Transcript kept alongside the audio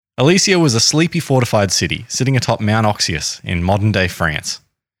Alesia was a sleepy fortified city sitting atop Mount Oxyas in modern-day France.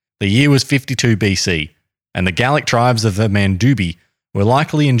 The year was 52 BC, and the Gallic tribes of the Mandubi were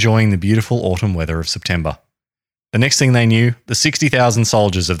likely enjoying the beautiful autumn weather of September. The next thing they knew, the 60,000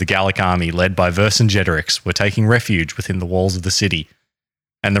 soldiers of the Gallic army led by Vercingetorix were taking refuge within the walls of the city,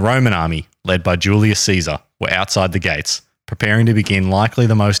 and the Roman army, led by Julius Caesar, were outside the gates, preparing to begin likely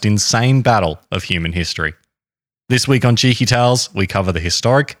the most insane battle of human history. This week on Cheeky Tales, we cover the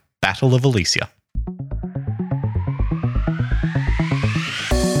historic Battle of Alesia.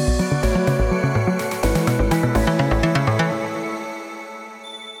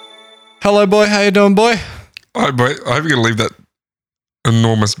 Hello, boy. How you doing, boy? Hi, boy. I hope you're going to leave that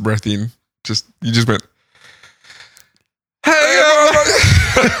enormous breath in. You just went, hey, everybody.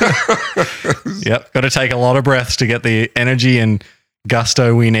 Yep. Got to take a lot of breaths to get the energy and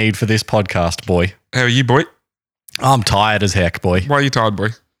gusto we need for this podcast, boy. How are you, boy? I'm tired as heck, boy. Why are you tired, boy?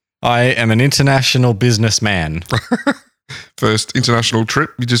 I am an international businessman. First international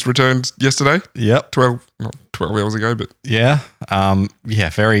trip. You just returned yesterday? Yep. Not 12 hours ago, but... Yeah.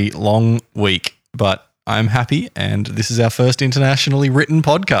 Very long week, but I'm happy, and this is our first internationally written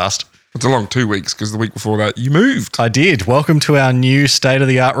podcast. It's a long 2 weeks because the week before that you moved. I did. Welcome to our new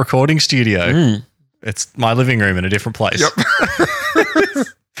state-of-the-art recording studio. It's my living room in a different place. Yep.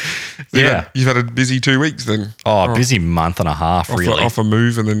 Yeah. You've had a busy 2 weeks then. Oh, busy month and a half, really. Off a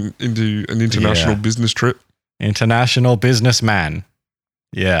move and then into an international business trip. International businessman.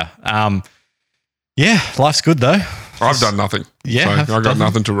 Yeah. Life's good though. I've done nothing. Yeah. So I got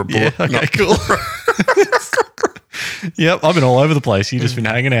nothing to report. Yeah, okay, cool. Yep, I've been all over the place. You've just been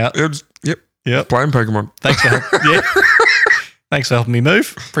hanging out. Yep. Playing Pokemon. Thanks for helping me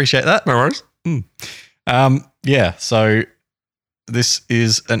move. Appreciate that. No worries. So this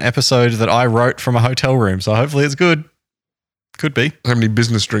is an episode that I wrote from a hotel room, so hopefully it's good. Could be. How many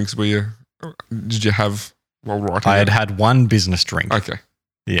business drinks did you have while writing? I had one business drink. Okay.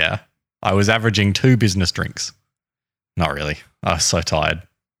 Yeah. I was averaging 2 business drinks. Not really. I was so tired.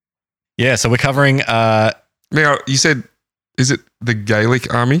 Yeah, so we're covering... Now, you said, is it the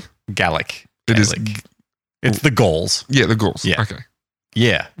Gaelic army? Gallic. It is. It's the Gauls. Yeah, the Gauls. Yeah. Okay.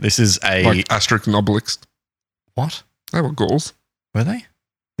 Yeah, this is a... Like Asterix and Obelix. What? They were Gauls. Were they?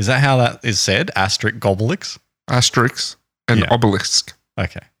 Is that how that is said? Asterix, Gobelix? Asterix and Obelisk.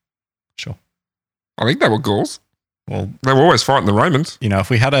 Okay. Sure. I think they were Gauls. Well, they were always fighting the Romans. You know, if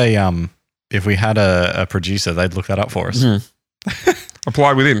we had a producer, they'd look that up for us.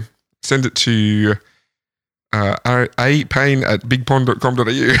 Apply within. Send it to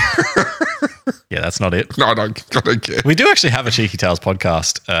apayne@bigpond.com.au. Yeah, that's not it. No, I don't care. We do actually have a Cheeky Tales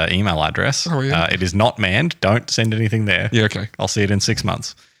podcast email address. Oh, yeah. It is not manned. Don't send anything there. Yeah, okay. I'll see it in 6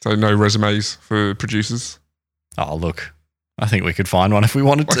 months. So no resumes for producers? Oh, look. I think we could find one if we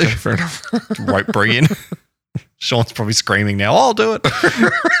wanted to. Okay, fair enough. Rope Brian. Sean's probably screaming now. I'll do it.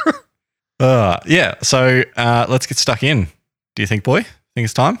 So let's get stuck in. Do you think, boy? Think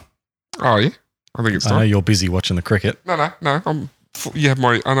it's time? Oh, yeah. I think it's time. I know you're busy watching the cricket. No. You have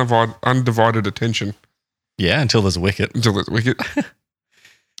my undivided attention. Yeah, until there's a wicket.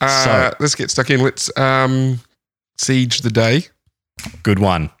 Let's get stuck in. Let's siege the day. Good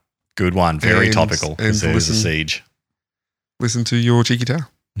one. Very topical. And there's a siege. Listen to your cheeky tale.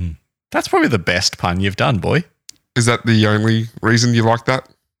 That's probably the best pun you've done, boy. Is that the only reason you like that?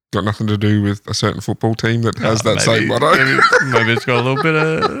 Got nothing to do with a certain football team that has same motto? Maybe it's got a little bit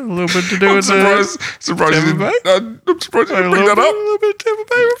to do with I'm surprised you didn't bring that up. A little bit of Tampa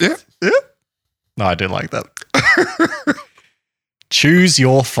Bay. Yeah. No, I do like that. Choose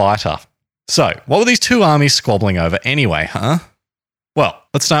your fighter. So, what were these 2 armies squabbling over anyway, huh? Well,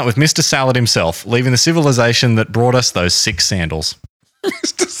 let's start with Mr. Salad himself, leaving the civilization that brought us those 6 sandals.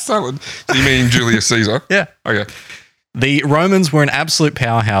 Mr. Salad? So you mean Julius Caesar? Yeah. Okay. The Romans were an absolute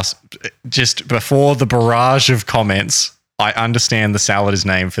powerhouse. Just before the barrage of comments, I understand the Salad is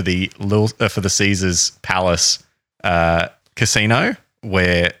named for the Caesar's Palace casino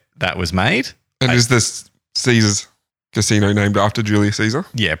where that was made. And is this Caesar's casino named after Julius Caesar?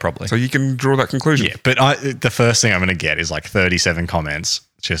 Yeah, probably. So you can draw that conclusion. Yeah, but the first thing I'm going to get is like 37 comments.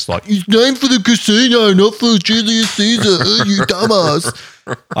 Just like, it's named for the casino, not for Julius Caesar, you dumbass.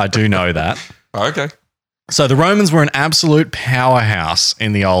 I do know that. Okay. So the Romans were an absolute powerhouse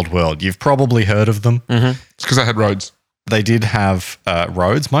in the old world. You've probably heard of them. Mm-hmm. It's because they had roads. They did have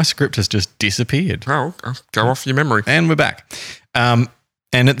roads. My script has just disappeared. Oh, go off your memory. And we're back. And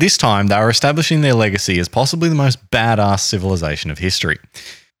at this time, they were establishing their legacy as possibly the most badass civilization of history.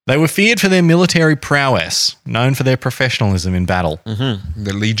 They were feared for their military prowess, known for their professionalism in battle. Mm-hmm.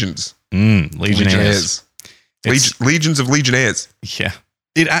 The legions. Legionnaires. Legions of legionnaires. Yeah.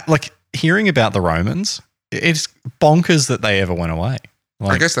 Like hearing about the Romans, it's bonkers that they ever went away.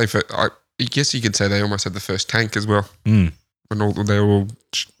 I guess I guess you could say they almost had the first tank as well. Mm. When they all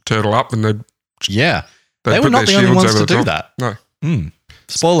turtle up and they were not the only ones to do that. No. Mm.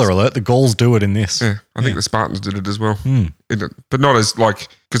 Spoiler alert: the Gauls do it in this. Yeah, I think the Spartans did it as well. Mm. But not as like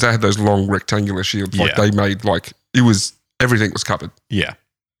because they had those long rectangular shields. Like they made everything was covered. Yeah.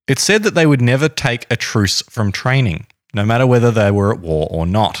 It's said that they would never take a truce from training, no matter whether they were at war or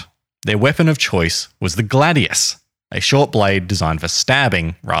not. Their weapon of choice was the gladius, a short blade designed for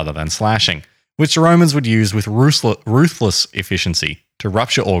stabbing rather than slashing, which the Romans would use with ruthless efficiency to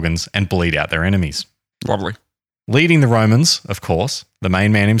rupture organs and bleed out their enemies. Lovely. Leading the Romans, of course, the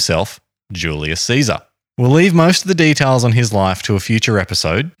main man himself, Julius Caesar. We'll leave most of the details on his life to a future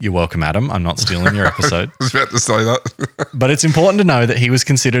episode. You're welcome, Adam. I'm not stealing your episode. I was about to say that. But it's important to know that he was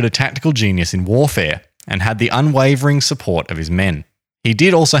considered a tactical genius in warfare and had the unwavering support of his men. He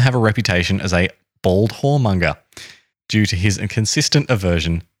did also have a reputation as a bald whoremonger due to his inconsistent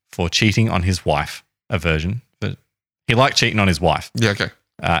aversion for cheating on his wife. But he liked cheating on his wife. Yeah, okay.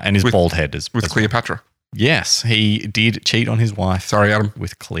 And his bald head. With Cleopatra. Yes, he did cheat on his wife. Sorry, Adam.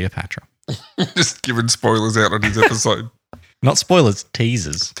 With Cleopatra. Just giving spoilers out on his episode. Not spoilers,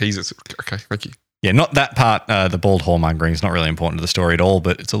 teasers. Teasers. Okay, thank you. Yeah, not that part. The bald whoremongering is not really important to the story at all,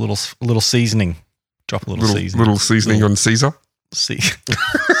 but it's a little seasoning. Drop a little seasoning. Little seasoning on Caesar.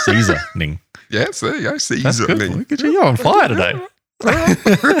 Seasoning. Yes, there you go. Seasoning. That's good. Look at you. You're on fire today.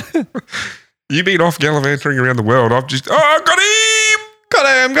 You've been off gallivanting around the world. I've just... Oh, got him!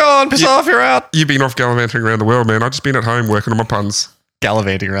 Got him. Go on. Piss off. You're out. You've been off gallivanting around the world, man. I've just been at home working on my puns.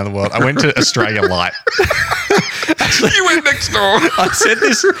 Gallivanting around the world. I went to Australia Light. Actually, you went next door. I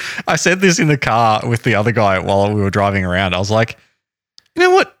said this in the car with the other guy while we were driving around. I was like, you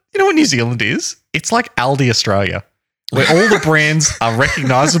know what New Zealand is? It's like Aldi Australia, where all the brands are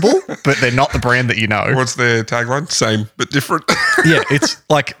recognizable, but they're not the brand that you know. What's their tagline? Same, but different. Yeah, it's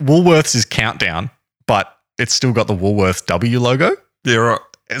like Woolworths is Countdown, but it's still got the Woolworths W logo. Yeah, right.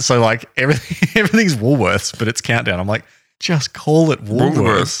 So like everything's Woolworths, but it's Countdown. I'm like, just call it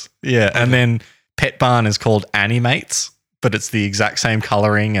Woolworths. Yeah, and then Pet Barn is called Animates, but it's the exact same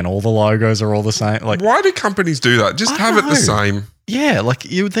coloring and all the logos are all the same. Like, why do companies do that? Just have it the same. Yeah, like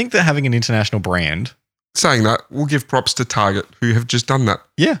you would think that having an international brand. Saying that, we'll give props to Target, who have just done that.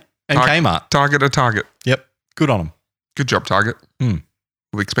 Yeah, and Kmart. Target. Yep, good on them. Good job, Target.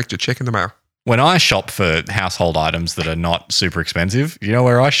 We'll expect your check in the mail. When I shop for household items that are not super expensive, you know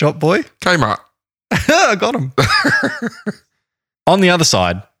where I shop, boy? Kmart. I got them. On the other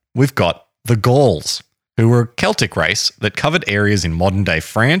side, we've got the Gauls, who were a Celtic race that covered areas in modern-day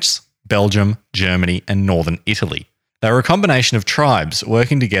France, Belgium, Germany, and northern Italy. They were a combination of tribes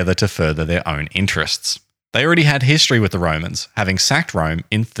working together to further their own interests. They already had history with the Romans, having sacked Rome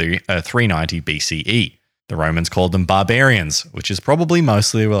in 390 BCE. The Romans called them barbarians, which is probably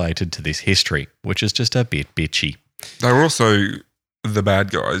mostly related to this history, which is just a bit bitchy. They were also the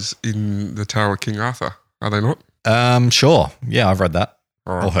bad guys in the Tale of King Arthur, are they not? Sure. Yeah, I've read that.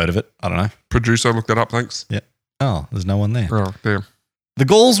 Right. Or heard of it. I don't know. Producer looked that up, thanks. Yeah. Oh, there's no one there. Oh, damn. The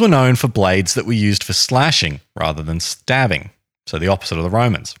Gauls were known for blades that were used for slashing rather than stabbing, so the opposite of the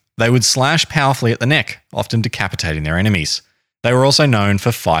Romans. They would slash powerfully at the neck, often decapitating their enemies. They were also known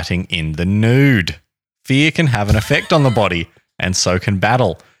for fighting in the nude. Fear can have an effect on the body, and so can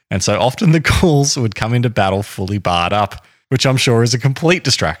battle. And so often the Gauls would come into battle fully barred up, which I'm sure is a complete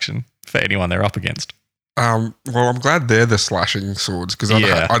distraction for anyone they're up against. Well, I'm glad they're the slashing swords, because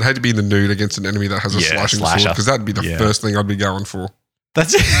I'd hate to be in the nude against an enemy that has a slashing sword, because that'd be the first thing I'd be going for.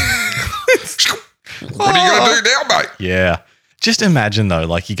 That's it. What are you going to do now, mate? Yeah. Just imagine, though,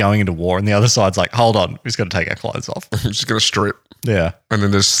 like you're going into war and the other side's like, hold on, we've just got to take our clothes off. I'm just going to strip. Yeah. And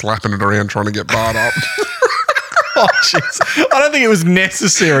then they're slapping it around trying to get barred up. Oh, jeez. I don't think it was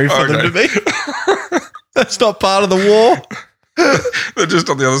necessary for them to be. That's not part of the war. They're just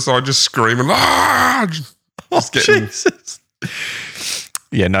on the other side just screaming. Jesus.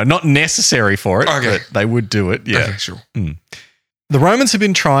 Yeah, no, not necessary for it, but they would do it. Yeah. Okay, sure. The Romans had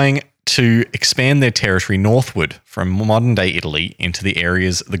been trying to expand their territory northward from modern-day Italy into the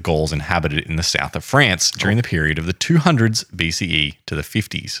areas the Gauls inhabited in the south of France during the period of the 200s BCE to the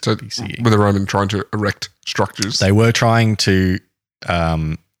 50s BCE. Were the Romans trying to erect structures? They were trying to,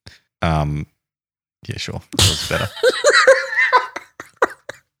 yeah, sure, that was better.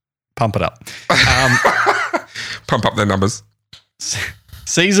 Pump it up. Pump up their numbers.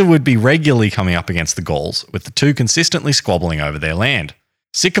 Caesar would be regularly coming up against the Gauls, with the two consistently squabbling over their land.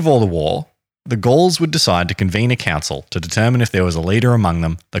 Sick of all the war, the Gauls would decide to convene a council to determine if there was a leader among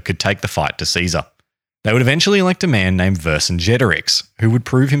them that could take the fight to Caesar. They would eventually elect a man named Vercingetorix, who would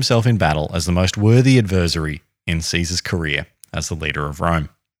prove himself in battle as the most worthy adversary in Caesar's career as the leader of Rome.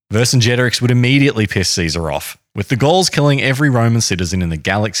 Vercingetorix would immediately piss Caesar off, with the Gauls killing every Roman citizen in the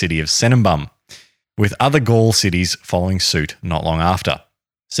Gallic city of Senembum, with other Gaul cities following suit not long after.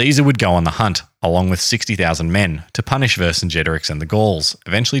 Caesar would go on the hunt, along with 60,000 men, to punish Vercingetorix and the Gauls,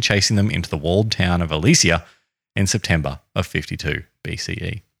 eventually chasing them into the walled town of Alesia in September of 52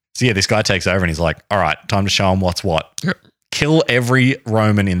 BCE. So yeah, this guy takes over and he's like, all right, time to show them what's what. Yep. Kill every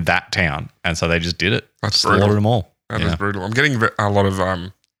Roman in that town. And so they just did it. That's slaughtered them all. That is brutal. I'm getting a lot of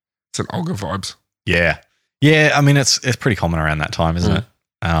St. Olga vibes. Yeah. Yeah, I mean, it's pretty common around that time, isn't it?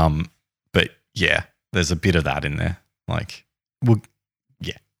 But yeah, there's a bit of that in there. Like, we'll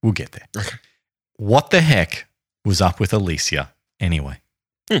get there. Okay. What the heck was up with Alesia anyway?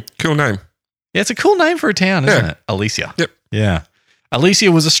 Cool name. Yeah, it's a cool name for a town, isn't it? Alesia. Yep. Yeah.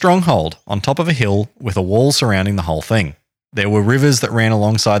 Alesia was a stronghold on top of a hill with a wall surrounding the whole thing. There were rivers that ran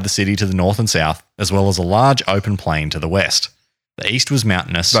alongside the city to the north and south, as well as a large open plain to the west. The east was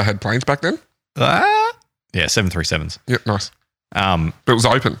mountainous. They had planes back then? Yeah, 737s. Yep, nice. But it was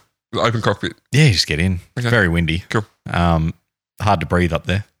open. It was open cockpit. Yeah, you just get in. Okay. Very windy. Cool. Hard to breathe up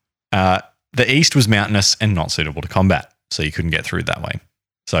there. The east was mountainous and not suitable to combat, so you couldn't get through that way.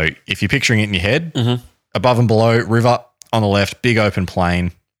 So if you're picturing it in your head, above and below, river on the left, big open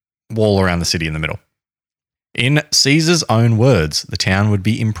plain, wall around the city in the middle. In Caesar's own words, the town would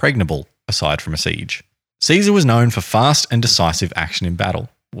be impregnable aside from a siege. Caesar was known for fast and decisive action in battle.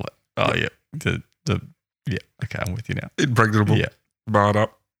 What? Oh, yeah. Yeah. Okay, I'm with you now. Impregnable. Yeah. Barred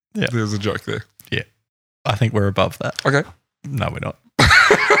up. Yeah. There's a joke there. Yeah. I think we're above that. Okay. No, we're not.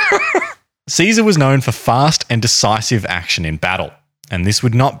 Caesar was known for fast and decisive action in battle, and this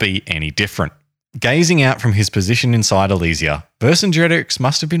would not be any different. Gazing out from his position inside Alesia, Vercingetorix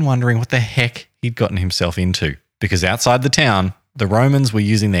must have been wondering what the heck he'd gotten himself into, because outside the town, the Romans were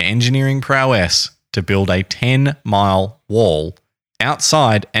using their engineering prowess to build a 10-mile wall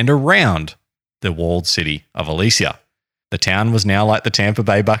outside and around the walled city of Alesia. The town was now like the Tampa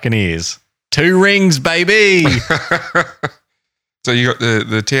Bay Buccaneers. 2 rings, baby! So you got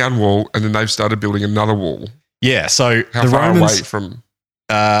the town wall, and then they've started building another wall. Yeah, so How the far Romans, away from?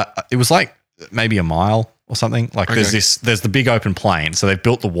 it was like maybe a mile or something. Like there's the big open plain. So they've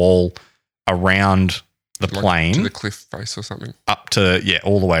built the wall around the plain. To the cliff face or something. Up to,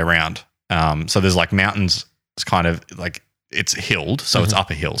 all the way around. So there's like mountains. It's kind of like it's hilled. So it's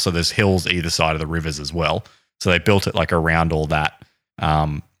up a hill. So there's hills either side of the rivers as well. So they built it like around all that.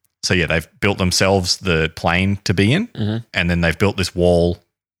 So yeah, they've built themselves the plain to be in, and then they've built this wall.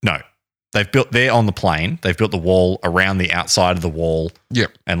 No, they're on the plain. They've built the wall around the outside of the wall,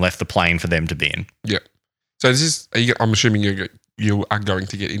 and left the plain for them to be in. Yep. So this is, I'm assuming you are going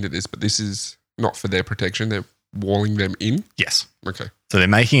to get into this, but this is not for their protection. They're walling them in. Yes. Okay. So they're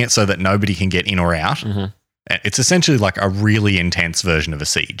making it so that nobody can get in or out. It's essentially like a really intense version of a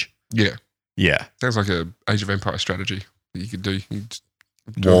siege. Yeah. Yeah. Sounds like a Age of Empires strategy that you could do.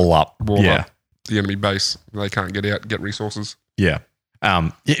 Wall up the enemy base. They can't get out, get resources. Yeah.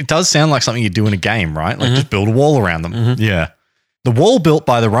 It does sound like something you do in a game, right? Like just build a wall around them. Yeah. The wall built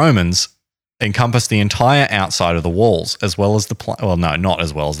by the Romans encompassed the entire outside of the walls, as well as the plain. Well, no, not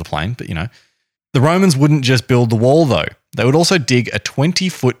as well as the plain, but The Romans wouldn't just build the wall, though. They would also dig a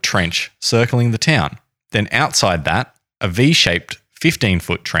 20-foot trench circling the town. Then outside that, a V-shaped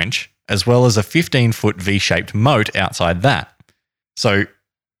 15-foot trench, as well as a 15-foot V-shaped moat outside that. So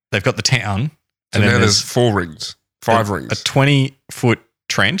they've got the town. And then there's 4 rings, 5 rings. A 20-foot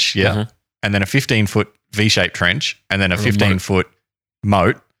trench, and then a 15-foot V-shaped trench, and then a 15-foot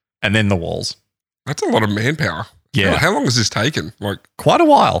moat, and then the walls. That's a lot of manpower. Yeah. How long has this taken? Like quite a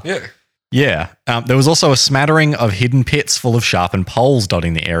while. Yeah. Yeah. There was also a smattering of hidden pits full of sharpened poles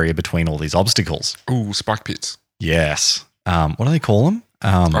dotting the area between all these obstacles. Ooh, spike pits. Yes. What do they call them?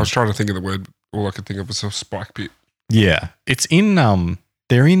 I was trying to think of the word. All I could think of was a spike pit. Yeah. It's in,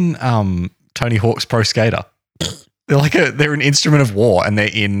 they're in Tony Hawk's Pro Skater. They're an instrument of war, and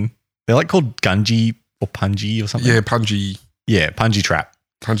they're like called Gunji or Punji or something. Yeah, Punji. Yeah, Punji trap.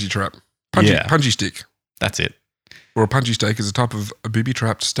 Punji trap. Punji stick. That's it. Or a punji steak is a type of a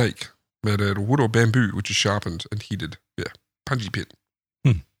booby-trapped steak made out of wood or bamboo, which is sharpened and heated. Yeah, punji pit.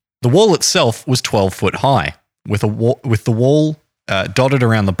 The wall itself was 12 foot high, with the wall dotted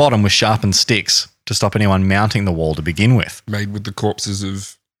around the bottom with sharpened sticks to stop anyone mounting the wall to begin with. Made with the corpses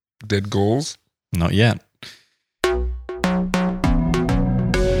of dead Gauls? Not yet.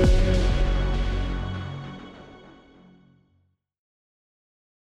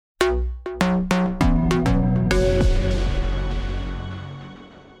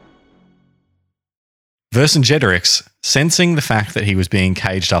 Vercingetorix, sensing the fact that he was being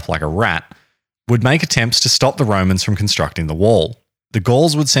caged up like a rat, would make attempts to stop the Romans from constructing the wall. The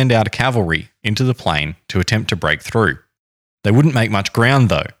Gauls would send out a cavalry into the plain to attempt to break through. They wouldn't make much ground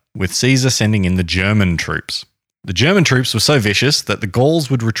though, with Caesar sending in the German troops. The German troops were so vicious that the Gauls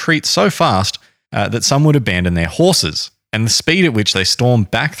would retreat so fast that some would abandon their horses, and the speed at which they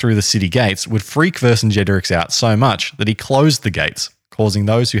stormed back through the city gates would freak Vercingetorix out so much that he closed the gates, causing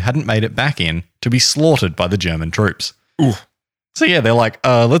those who hadn't made it back in to be slaughtered by the German troops. Ooh. So yeah, they're like,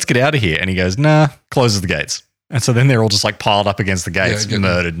 let's get out of here. And he goes, nah, closes the gates. And so then they're all just like piled up against the gates,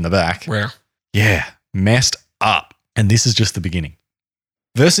 murdered in the back. Wow. Yeah, messed up. And this is just the beginning.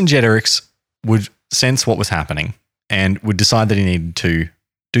 Vercingetorix would sense what was happening and would decide that he needed to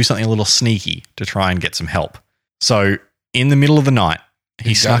do something a little sneaky to try and get some help. So in the middle of the night,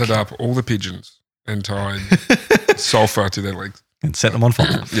 he gathered up all the pigeons and tied sulfur to their legs. And set them on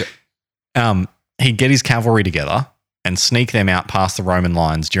fire. Yeah. He'd get his cavalry together and sneak them out past the Roman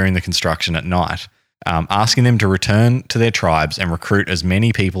lines during the construction at night, asking them to return to their tribes and recruit as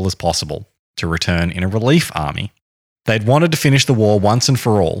many people as possible to return in a relief army. They'd wanted to finish the war once and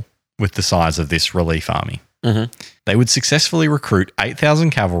for all with the size of this relief army. Mm-hmm. They would successfully recruit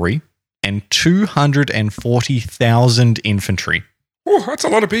 8,000 cavalry and 240,000 infantry. Oh, that's a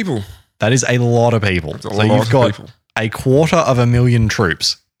lot of people. That is a lot of people. So you've got 250,000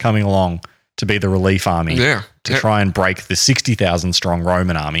 troops coming along to be the relief army to try and break the 60,000 strong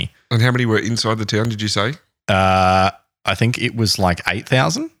Roman army. And how many were inside the town, did you say? I think it was like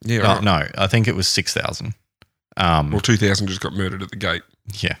 8,000. Yeah, right. No, I think it was 6,000. Well, 2,000 just got murdered at the gate.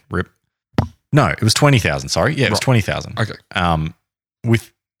 Yeah, rip. No, it was 20,000, sorry. Yeah, it was 20,000. Okay.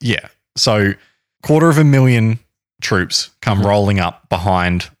 So 250,000 troops come rolling up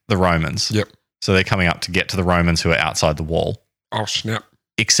behind the Romans. Yep. So they're coming up to get to the Romans who are outside the wall. Oh, snap.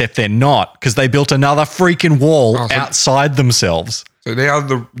 Except they're not, because they built another freaking wall outside themselves. So now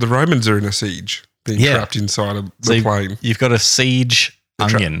the Romans are in a siege, being trapped inside of the plane. You've got a siege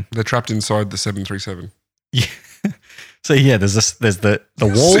onion. They're trapped inside the 737. Yeah. So yeah, there's the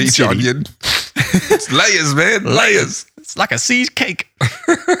walled siege city. Onion. It's layers, man, layers. It's like a siege cake.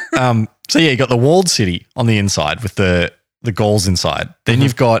 So yeah, you got the walled city on the inside with the Gauls inside. Then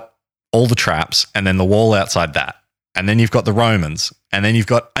you've got all the traps, and then the wall outside that, and then you've got the Romans, and then you've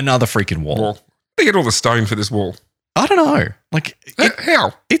got another freaking wall. They get all the stone for this wall. I don't know. Like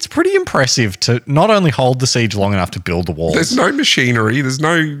how? It's pretty impressive to not only hold the siege long enough to build the walls. There's no machinery. There's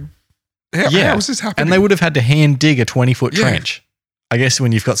no. How is this happening? And they would have had to hand dig a 20-foot trench. I guess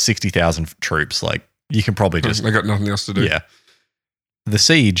when you've got 60,000 troops, like you can probably just. They got nothing else to do. Yeah. The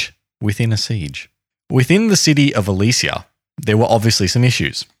siege within a siege. Within the city of Alesia, there were obviously some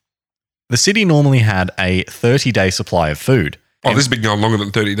issues. The city normally had a 30-day supply of food. Oh, this has been going longer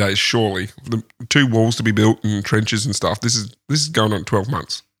than 30 days, surely. The 2 walls to be built and trenches and stuff. This is going on 12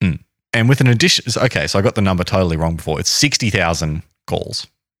 months. And with an addition, okay, so I got the number totally wrong before. It's 60,000 Gauls.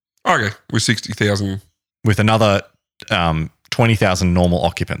 Okay, with 60,000. With another 20,000 normal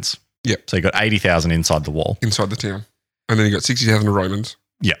occupants. Yep. So you got 80,000 inside the wall. Inside the town. And then you got 60,000 Romans.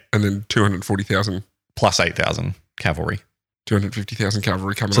 Yeah. And then 240,000. Plus 8,000 cavalry. 250,000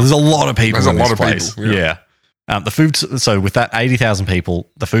 cavalry coming So there's a lot of people in this place. People. Yeah. So with that 80,000 people,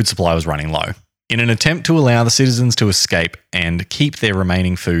 the food supply was running low. In an attempt to allow the citizens to escape and keep their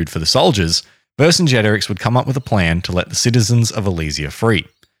remaining food for the soldiers, Vercingetorix would come up with a plan to let the citizens of Alesia free.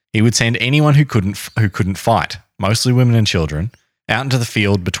 He would send anyone who couldn't fight, mostly women and children, out into the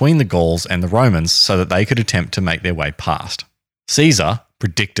field between the Gauls and the Romans so that they could attempt to make their way past. Caesar,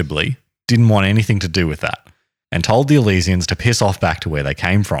 predictably, didn't want anything to do with that and told the Alesians to piss off back to where they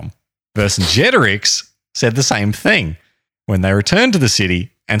came from. Vercingetorix said the same thing when they returned to the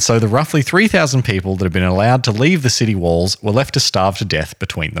city, and so the roughly 3,000 people that had been allowed to leave the city walls were left to starve to death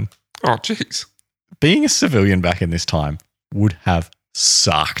between them. Oh, jeez. Being a civilian back in this time would have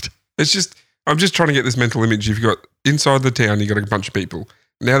sucked. I'm just trying to get this mental image. You've got inside the town, you've got a bunch of people.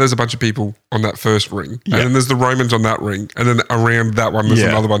 Now there's a bunch of people on that first ring. And then there's the Romans on that ring. And then around that one, there's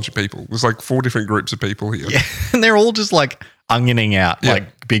another bunch of people. There's like 4 different groups of people here. Yeah. And they're all just like onioning out,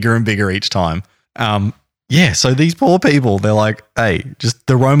 like bigger and bigger each time. So these poor people, they're like, hey, just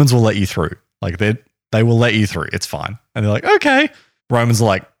the Romans will let you through. Like they will let you through. It's fine. And they're like, okay. Romans are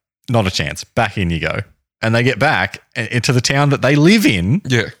like, not a chance. Back in you go. And they get back into the town that they live in.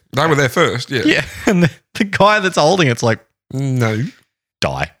 Yeah. They were there first. Yeah. Yeah. And the guy that's holding it's like, no.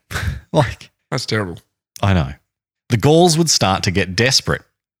 Die. Like, that's terrible. I know. The Gauls would start to get desperate.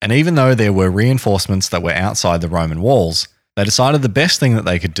 And even though there were reinforcements that were outside the Roman walls, they decided the best thing that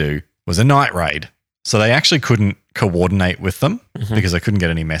they could do was a night raid. So they actually couldn't coordinate with them because they couldn't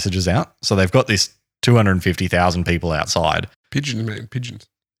get any messages out. So they've got this 250,000 people outside. Pigeons, man, pigeons.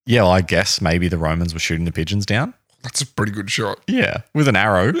 Yeah, well, I guess maybe the Romans were shooting the pigeons down. That's a pretty good shot. Yeah, with an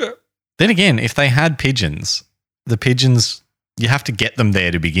arrow. Yeah. Then again, if they had pigeons, the pigeons, you have to get them there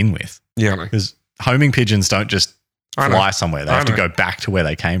to begin with. Yeah, I know. Because homing pigeons don't just fly somewhere. They have to go back to where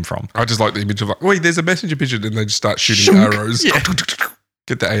they came from. I just like the image of like, wait, there's a messenger pigeon, and they just start shooting arrows. Yeah.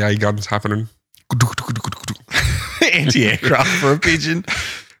 Get the AA guns happening. Anti-aircraft for a pigeon.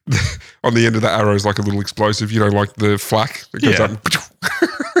 On the end of the arrow is like a little explosive, like the flak that goes up.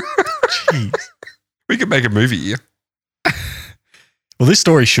 Jeez. We could make a movie here. Well, this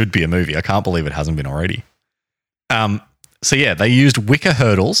story should be a movie. I can't believe it hasn't been already. So yeah, they used wicker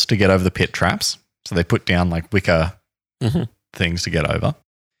hurdles to get over the pit traps. So they put down like wicker things to get over.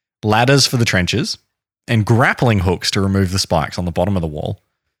 Ladders for the trenches and grappling hooks to remove the spikes on the bottom of the wall.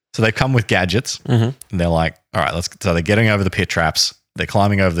 So they come with gadgets and they're like, all right, so they're getting over the pit traps. They're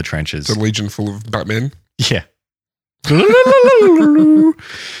climbing over the trenches. It's a legion full of Batmen. Yeah.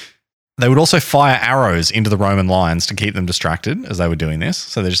 They would also fire arrows into the Roman lines to keep them distracted as they were doing this.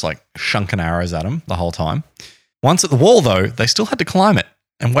 So they're just like shunking arrows at them the whole time. Once at the wall, though, they still had to climb it.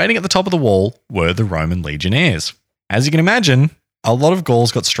 And waiting at the top of the wall were the Roman legionnaires. As you can imagine, a lot of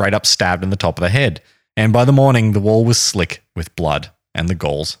Gauls got straight up stabbed in the top of the head. And by the morning, the wall was slick with blood. And the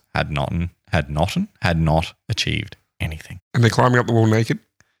Gauls had not achieved anything. And they're climbing up the wall naked?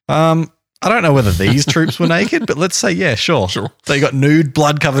 I don't know whether these troops were naked, but let's say, yeah, sure. They got nude,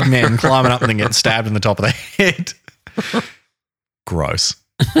 blood-covered men climbing up and then getting stabbed in the top of the head. Gross.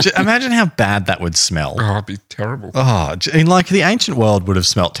 Imagine how bad that would smell. Oh, it'd be terrible. Oh, like the ancient world would have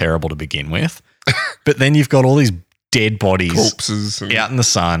smelt terrible to begin with. But then you've got all these dead bodies. Corpses. Out in the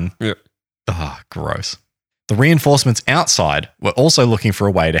sun. Yeah. Oh, gross. The reinforcements outside were also looking for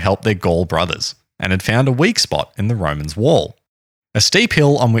a way to help their Gaul brothers and had found a weak spot in the Romans' wall. A steep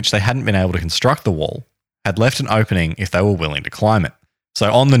hill on which they hadn't been able to construct the wall had left an opening if they were willing to climb it.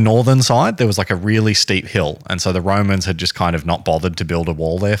 So on the northern side, there was like a really steep hill. And so the Romans had just kind of not bothered to build a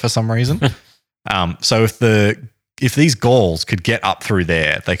wall there for some reason. So if these Gauls could get up through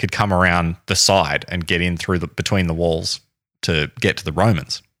there, they could come around the side and get in through between the walls to get to the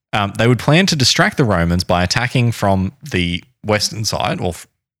Romans. They would plan to distract the Romans by attacking from the western side or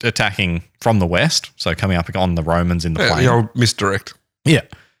attacking from the west, so coming up on the Romans in the plain. The old misdirect. Yeah.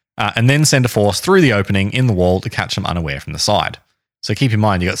 And then send a force through the opening in the wall to catch them unaware from the side. So keep in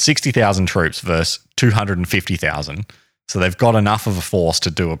mind, you got 60,000 troops versus 250,000. So they've got enough of a force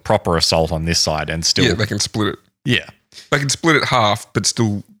to do a proper assault on this side and still... Yeah, they can split it. Yeah. They can split it half, but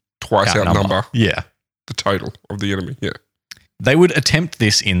still twice outnumber yeah. the total of the enemy. Yeah. They would attempt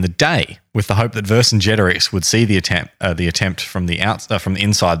this in the day with the hope that Vercingetorix would see the attempt from the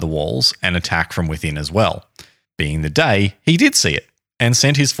inside the walls and attack from within as well. Being the day, he did see it and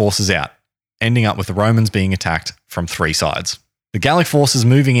sent his forces out, ending up with the Romans being attacked from three sides. The Gallic forces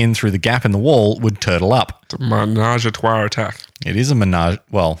moving in through the gap in the wall would turtle up. It's a menage a trois attack. It is a menage.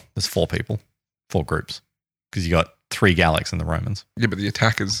 Well, there's 4 groups, because you got 3 Gallics and the Romans. Yeah, but the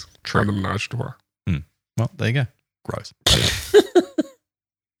attackers try the menage a trois. Well, there you go. Gross.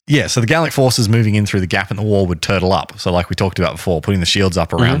 Yeah, so the Gallic forces moving in through the gap in the wall would turtle up. So like we talked about before, putting the shields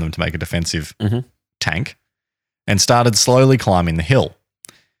up around them to make a defensive tank, and started slowly climbing the hill.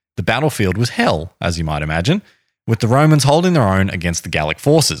 The battlefield was hell, as you might imagine, with the Romans holding their own against the Gallic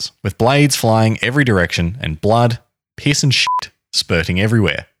forces, with blades flying every direction and blood, piss and shit spurting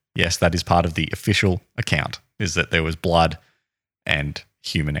everywhere. Yes, that is part of the official account, is that there was blood and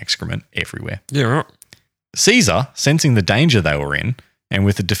human excrement everywhere. Yeah, right. Caesar, sensing the danger they were in, and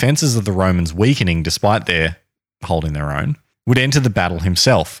with the defences of the Romans weakening despite their holding their own, would enter the battle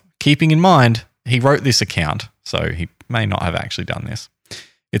himself. Keeping in mind, he wrote this account, so he may not have actually done this.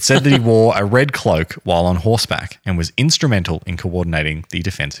 It said that he wore a red cloak while on horseback and was instrumental in coordinating the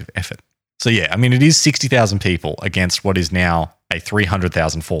defensive effort. So yeah, I mean, it is 60,000 people against what is now a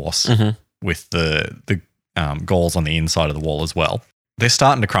 300,000 force with the Gauls on the inside of the wall as well. They're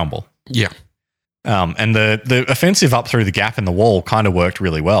starting to crumble. Yeah. And the offensive up through the gap in the wall kind of worked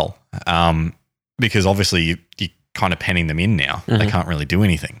really well because obviously you're kind of penning them in now. They can't really do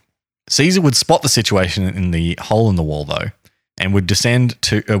anything. Caesar would spot the situation in the hole in the wall, though, and would decide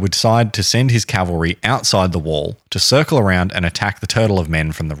to send his cavalry outside the wall to circle around and attack the turtle of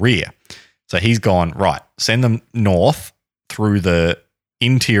men from the rear. So he's gone, right, send them north through the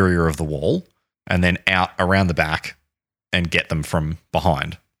interior of the wall and then out around the back and get them from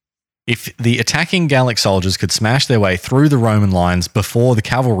behind. If the attacking Gallic soldiers could smash their way through the Roman lines before the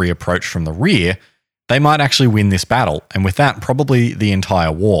cavalry approached from the rear, they might actually win this battle, and with that, probably the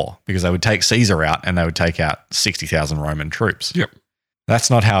entire war, because they would take Caesar out and they would take out 60,000 Roman troops. Yep. That's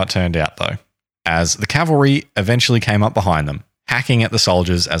not how it turned out, though. as the cavalry eventually came up behind them, hacking at the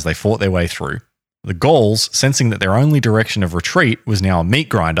soldiers as they fought their way through. The Gauls, sensing that their only direction of retreat was now a meat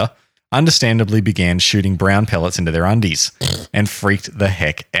grinder, understandably began shooting brown pellets into their undies and freaked the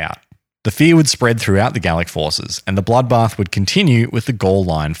heck out. The fear would spread throughout the Gallic forces, and the bloodbath would continue with the Gaul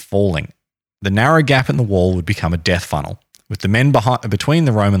line falling. The narrow gap in the wall would become a death funnel, with the men between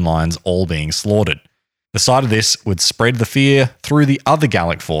the Roman lines all being slaughtered. The sight of this would spread the fear through the other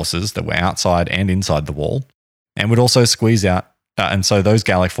Gallic forces that were outside and inside the wall, and would also squeeze out. And so those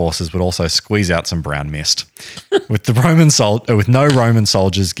Gallic forces would also squeeze out some brown mist, with with no Roman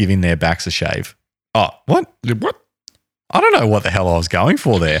soldiers giving their backs a shave. Oh, what? What? I don't know what the hell I was going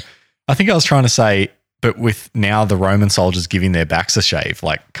for there. I think I was trying to say, but with now the Roman soldiers giving their backs a shave,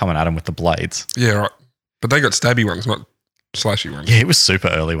 like coming at them with the blades. Yeah, right. But they got stabby ones, not slashy ones. Yeah, it was super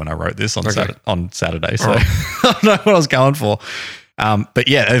early when I wrote this on Saturday, so I don't know what I was going for. But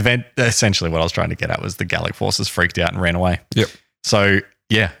yeah, essentially what I was trying to get at was the Gallic forces freaked out and ran away. Yep. So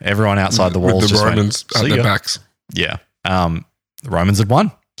yeah, everyone outside the walls with the Romans at their backs. Yeah. The Romans had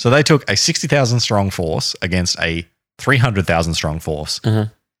won. So they took a 60,000 strong force against a 300,000 strong force.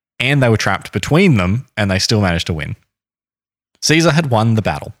 Mm-hmm. And they were trapped between them, and they still managed to win. Caesar had won the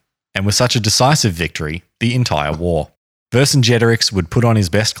battle, and with such a decisive victory, the entire war. Vercingetorix would put on his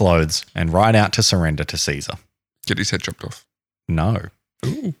best clothes and ride out to surrender to Caesar. Get his head chopped off. No.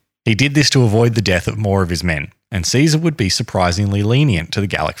 Ooh. He did this to avoid the death of more of his men, and Caesar would be surprisingly lenient to the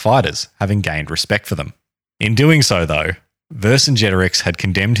Gallic fighters, having gained respect for them. In doing so, though, Vercingetorix had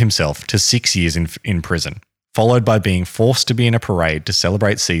condemned himself to 6 years in prison, followed by being forced to be in a parade to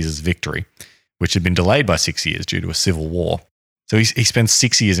celebrate Caesar's victory, which had been delayed by 6 years due to a civil war. So he spends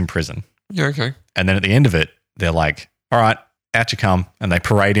 6 years in prison. Yeah, okay. And then at the end of it, they're like, all right, out you come. And they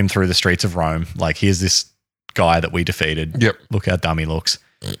parade him through the streets of Rome. Like, here's this guy that we defeated. Yep. Look how dumb he looks.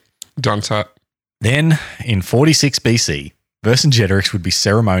 Done sat. Then, in 46 BC, Vercingetorix would be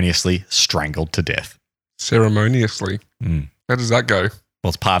ceremoniously strangled to death. Ceremoniously? Mm. How does that go? Well,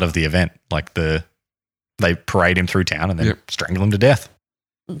 it's part of the event. Like, they parade him through town and then strangle him to death.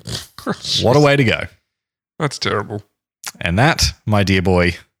 What a way to go. That's terrible. And that, my dear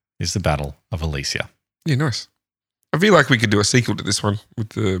boy, is the Battle of Alesia. Yeah, nice. I feel like we could do a sequel to this one with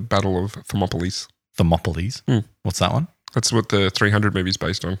the Battle of Thermopylae. Thermopylae? Mm. What's that one? That's what the 300 movie's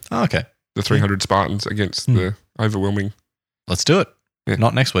based on. Oh, okay. The 300 Spartans against the overwhelming. Let's do it. Yeah.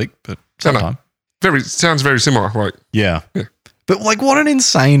 Not next week, but sometime. Sounds very similar. Like, yeah. But like, what an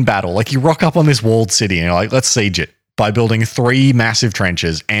insane battle. Like, you rock up on this walled city and you're like, let's siege it by building 3 massive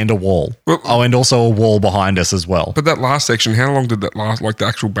trenches and a wall. Well, and also a wall behind us as well. But that last section, how long did that last, like the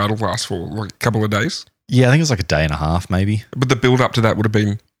actual battle last for? Like a couple of days? Yeah, I think it was like a day and a half maybe. But the build up to that would have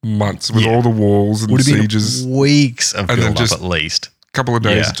been months with all the walls and would have sieges. Been weeks of build up at least. A couple of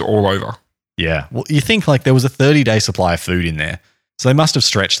days, it's all over. Yeah. Well, you think like there was a 30-day supply of food in there. So they must have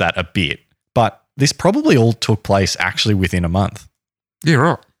stretched that a bit. But this probably all took place actually within a month. Yeah,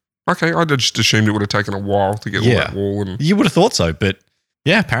 right. Okay, I just assumed it would have taken a while to get all that wall. And you would have thought so, but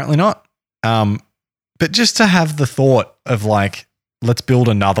yeah, apparently not. But just to have the thought of like, let's build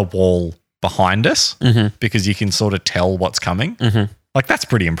another wall behind us because you can sort of tell what's coming. Mm-hmm. Like, that's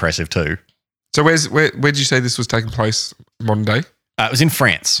pretty impressive too. So where did you say this was taking place modern day? It was in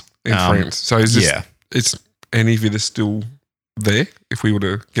France. In France. So is this, it's any of it is still there if we were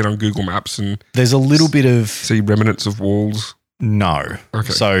to get on Google Maps and there's a little bit of see remnants of walls? No.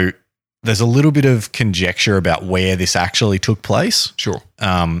 Okay. So there's a little bit of conjecture about where this actually took place. Sure.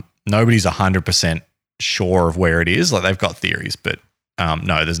 Nobody's 100% sure of where it is. Like, they've got theories, but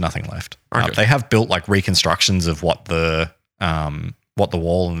no, there's nothing left. Okay. They have built like reconstructions of what the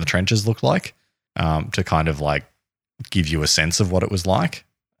wall and the trenches look like to kind of like give you a sense of what it was like.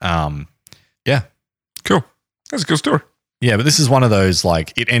 Yeah. Cool. That's a cool story. Yeah, but this is one of those,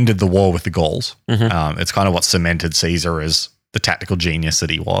 like, it ended the war with the Gauls. Mm-hmm. It's kind of what cemented Caesar as the tactical genius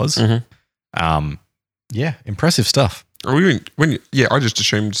that he was. Mm-hmm. Yeah, impressive stuff. I just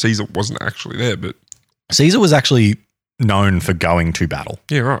assumed Caesar wasn't actually there, but Caesar was actually known for going to battle.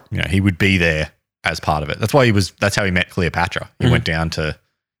 Yeah, right. You know, he would be there as part of it. That's why that's how he met Cleopatra. He went down to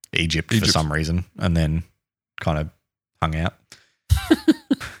Egypt for some reason and then kind of hung out.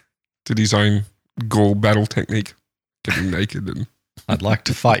 Did his own Gaul battle technique. Getting naked and I'd like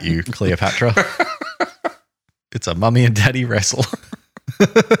to fight you, Cleopatra. It's a mummy and daddy wrestle.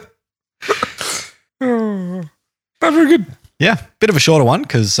 Not very good. Yeah, bit of a shorter one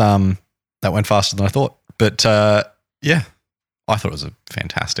because that went faster than I thought. But yeah, I thought it was a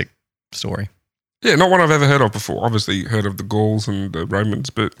fantastic story. Yeah, not one I've ever heard of before. Obviously heard of the Gauls and the Romans,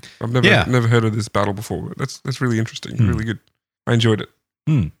 but I've never heard of this battle before. That's really interesting. Really good. I enjoyed it.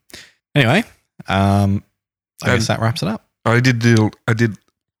 Anyway, I guess that wraps it up. I did do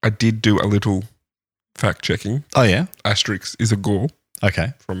a little fact checking. Oh, yeah? Asterix is a Gaul.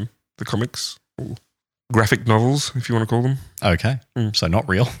 Okay. From the comics or graphic novels, if you want to call them. Okay. So not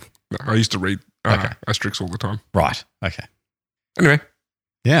real. No, I used to read Asterix all the time. Right. Okay. Anyway.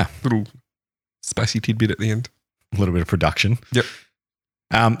 Yeah. Little spicy tidbit at the end. A little bit of production. Yep.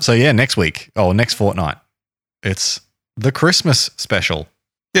 So yeah, next fortnight, it's the Christmas special.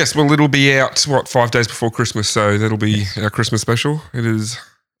 Yes, well, it'll be out, 5 days before Christmas, so that'll be our Christmas special. It is,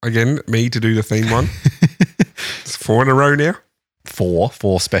 again, me to do the theme one. It's 4 in a row now.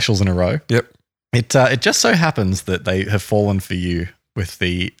 Four specials in a row. Yep. It just so happens that they have fallen for you with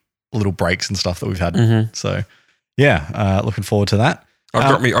the little breaks and stuff that we've had. Mm-hmm. So, yeah, looking forward to that.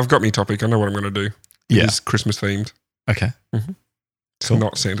 I've got me topic. I know what I'm going to do. It is Christmas themed. Okay. Mm-hmm. It's cool.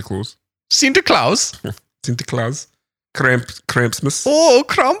 not Santa Claus. Santa Claus? Santa Claus. Krampus. Oh,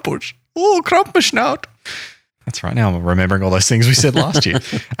 Krampus. Oh, Krampusnaut. That's right. Now I'm remembering all those things we said last year.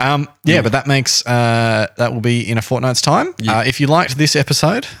 But that makes that will be in a fortnight's time. Yeah. If you liked this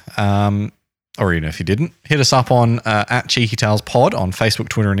episode, or even if you didn't, hit us up on at Cheeky Tales Pod on Facebook,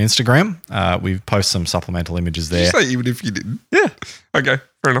 Twitter, and Instagram. We post some supplemental images there. Did you say even if you didn't? Yeah. Okay,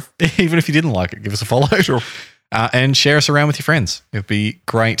 fair enough. Even if you didn't like it, give us a follow. Sure. And share us around with your friends. It would be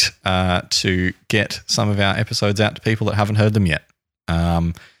great to get some of our episodes out to people that haven't heard them yet.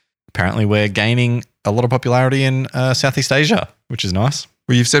 Apparently, we're gaining a lot of popularity in Southeast Asia, which is nice.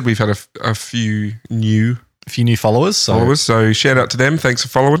 Well, you've said we've had a few new followers. So shout out to them. Thanks for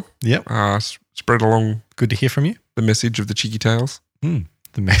following. Yep. Spread along. Good to hear from you. The message of the Cheeky Tales. The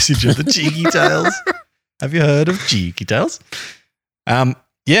message of the Cheeky Tales. Have you heard of Cheeky Tales?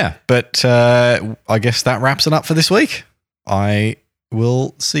 Yeah, but I guess that wraps it up for this week. I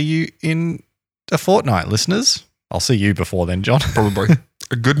will see you in a fortnight, listeners. I'll see you before then, John. Probably.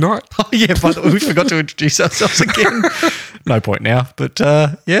 A good night. Oh, yeah, by the way, we forgot to introduce ourselves again. No point now. But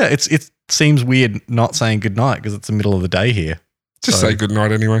yeah, it seems weird not saying good night because it's the middle of the day here. Just say good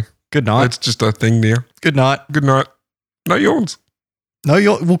night anyway. Good night. It's just a thing now. Good night. Good night. No yawns. No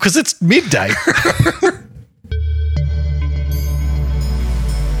yawns. Well, because it's midday.